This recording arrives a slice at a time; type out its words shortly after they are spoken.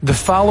The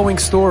following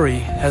story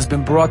has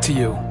been brought to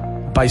you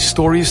by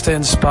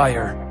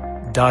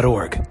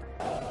StoriesToInspire.org.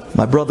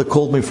 My brother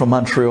called me from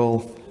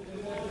Montreal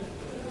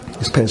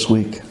this past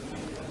week,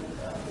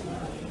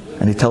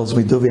 and he tells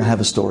me, Duvi, I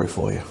have a story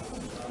for you.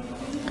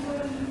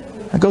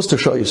 It goes to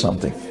show you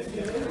something.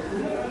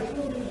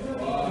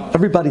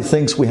 Everybody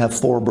thinks we have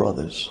 4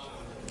 brothers.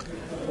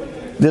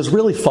 There's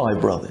really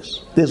 5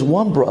 brothers. There's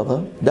one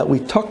brother that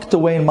we tucked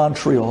away in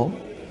Montreal,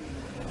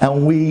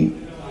 and we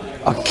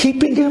are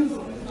keeping him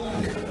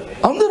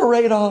under the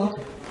radar.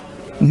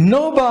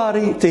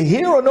 Nobody to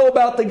hear or know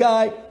about the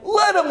guy.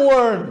 Let him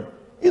learn.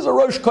 He's a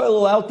Rosh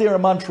Kollel out there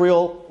in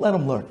Montreal. Let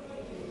him learn.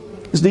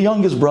 He's the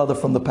youngest brother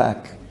from the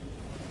pack.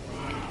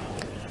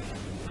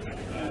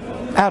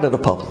 Out of the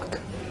public.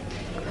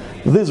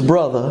 This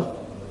brother,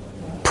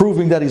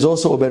 proving that he's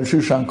also a Ben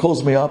Shushan,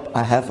 calls me up.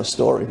 I have a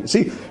story.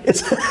 See,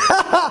 it's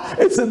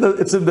it's in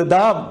the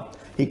Dam.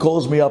 He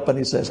calls me up and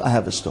he says, I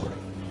have a story.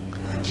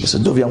 He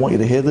said, Duvi, I want you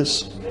to hear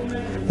this.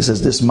 He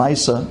says, this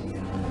Maisa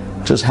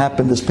just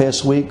happened this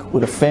past week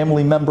with a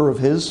family member of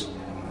his.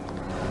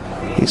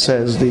 He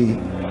says the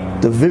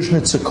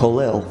Vizhnitzer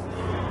Kollel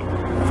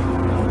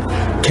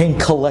came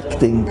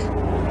collecting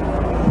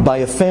by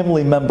a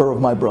family member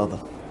of my brother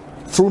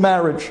through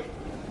marriage.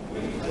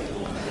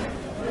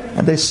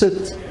 And they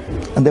sit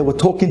and they were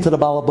talking to the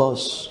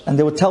Balabos and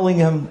they were telling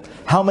him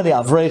how many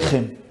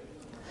Avrechim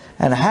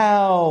and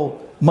how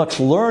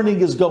much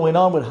learning is going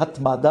on with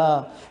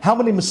Hatmada, how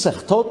many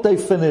Masechtot they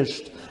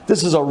finished.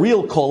 This is a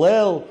real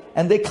Kollel,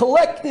 and they're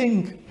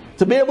collecting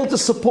to be able to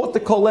support the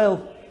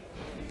Kollel.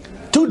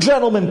 2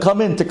 gentlemen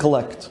come in to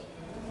collect.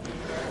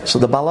 So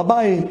the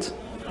Balabait,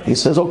 he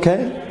says,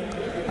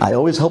 okay, I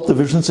always help the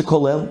Vizhnitzer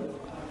Kollel.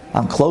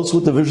 I'm close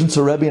with the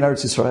Vizhnitzer Rebbe in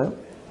Eretz Yisrael.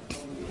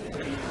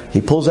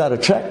 He pulls out a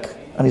check,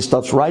 and he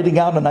starts writing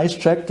out a nice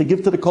check to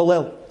give to the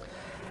Kollel.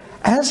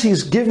 As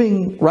he's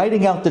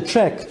writing out the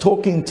check,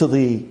 talking to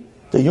the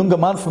younger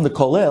man from the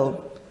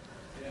Kollel,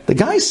 the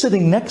guy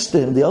sitting next to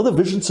him, the other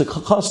Vizhnitzer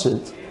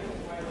Chassid,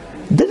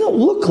 didn't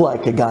look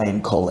like a guy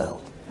in Kollel.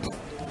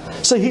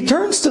 So he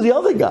turns to the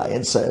other guy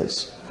and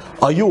says,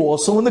 are you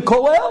also in the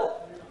Kollel?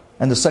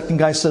 And the second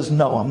guy says,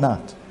 no, I'm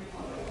not.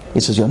 He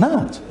says, you're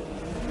not.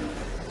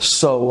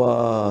 So,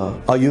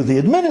 are you the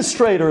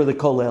administrator of the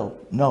Kollel?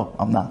 No,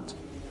 I'm not.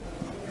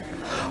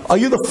 Are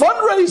you the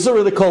fundraiser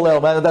of the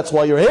Kollel? Man, that's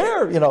why you're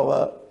here. He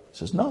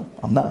says, no,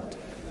 I'm not.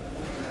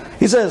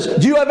 He says,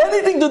 do you have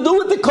anything to do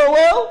with the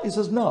Kollel? He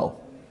says, no.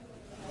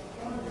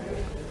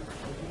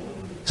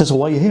 He says,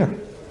 well, why are you here?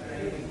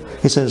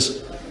 He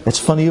says, it's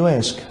funny you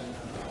ask.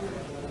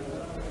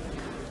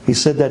 He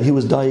said that he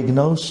was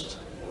diagnosed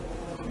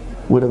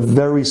with a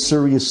very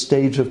serious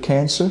stage of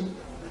cancer,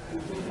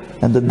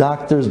 and the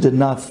doctors did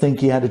not think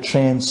he had a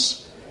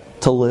chance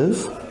to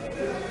live.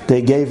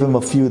 They gave him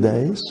a few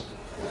days.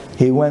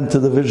 He went to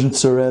the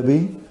Vizhnitzer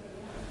Rebbe,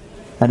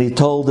 and he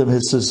told him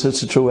his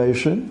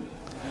situation,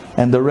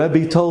 and the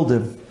Rebbe told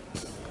him,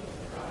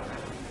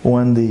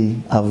 when the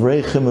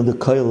Avrechim of the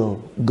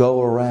Kollel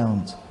go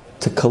around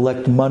to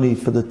collect money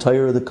for the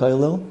Torah of the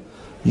Kollel,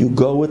 you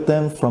go with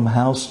them from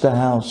house to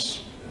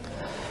house.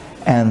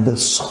 And the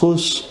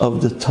schus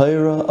of the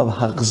Torah of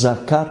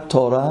Hachzakat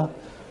Torah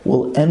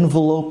will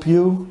envelope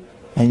you,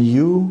 and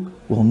you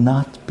will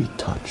not be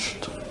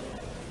touched.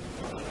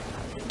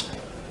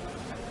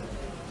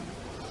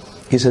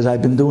 He says,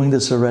 I've been doing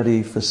this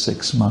already for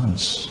 6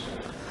 months.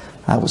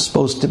 I was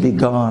supposed to be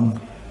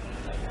gone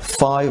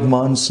 5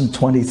 months and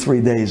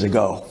 23 days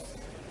ago.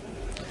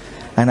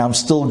 And I'm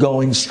still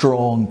going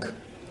strong.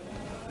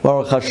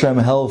 Baruch Hashem,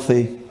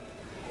 healthy.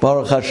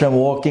 Baruch Hashem,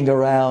 walking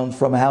around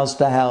from house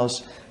to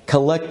house,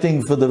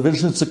 collecting for the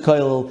Vizhnitzer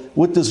Kollel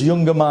with this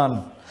younger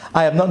man.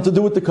 I have nothing to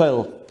do with the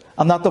Kollel.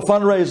 I'm not the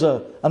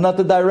fundraiser. I'm not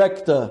the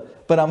director.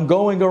 But I'm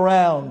going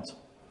around,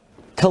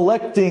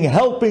 collecting,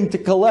 helping to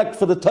collect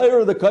for the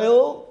Torah of the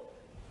Kollel,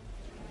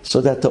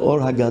 so that the Or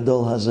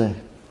HaGadol Hazeh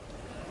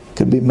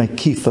could be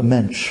Mekif a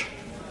mensch,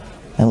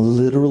 and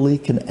literally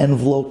can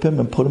envelope him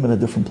and put him in a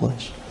different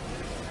place.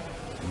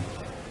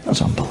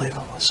 That's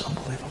unbelievable. It's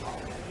unbelievable.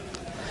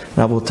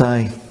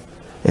 Rabotai,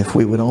 if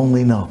we would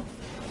only know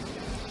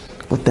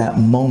what that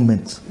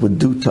moment would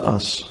do to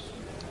us,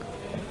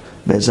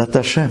 Be'ezat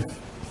Hashem,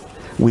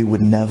 we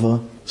would never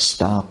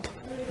stop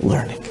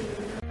learning.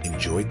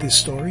 Enjoyed this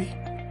story?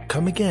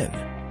 Come again.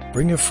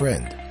 Bring a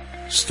friend.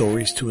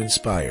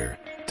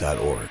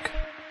 StoriesToInspire.org